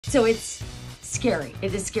So it's scary.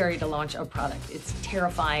 It is scary to launch a product. It's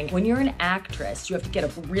terrifying. When you're an actress, you have to get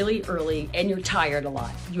up really early and you're tired a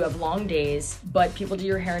lot. You have long days, but people do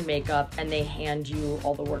your hair and makeup and they hand you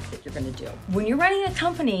all the work that you're gonna do. When you're running a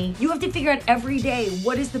company, you have to figure out every day,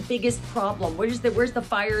 what is the biggest problem? Where's the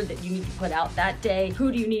fire that you need to put out that day? Who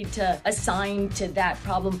do you need to assign to that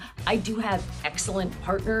problem? I do have excellent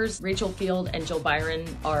partners. Rachel Field and Jill Byron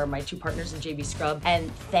are my two partners in JV Scrub, and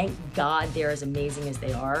thank God they're as amazing as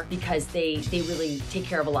they are, because they really take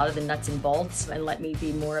care of a lot of the nuts and bolts and let me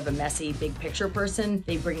be more of a messy, big picture person.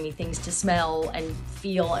 They bring me things to smell and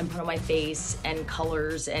feel and put on my face and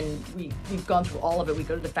colors, and we've gone through all of it. We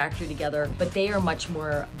go to the factory together, but they are much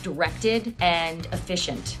more directed and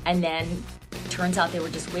efficient. And then turns out they were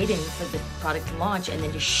just waiting for the product to launch and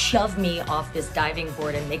then just shove me off this diving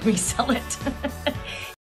board and make me sell it.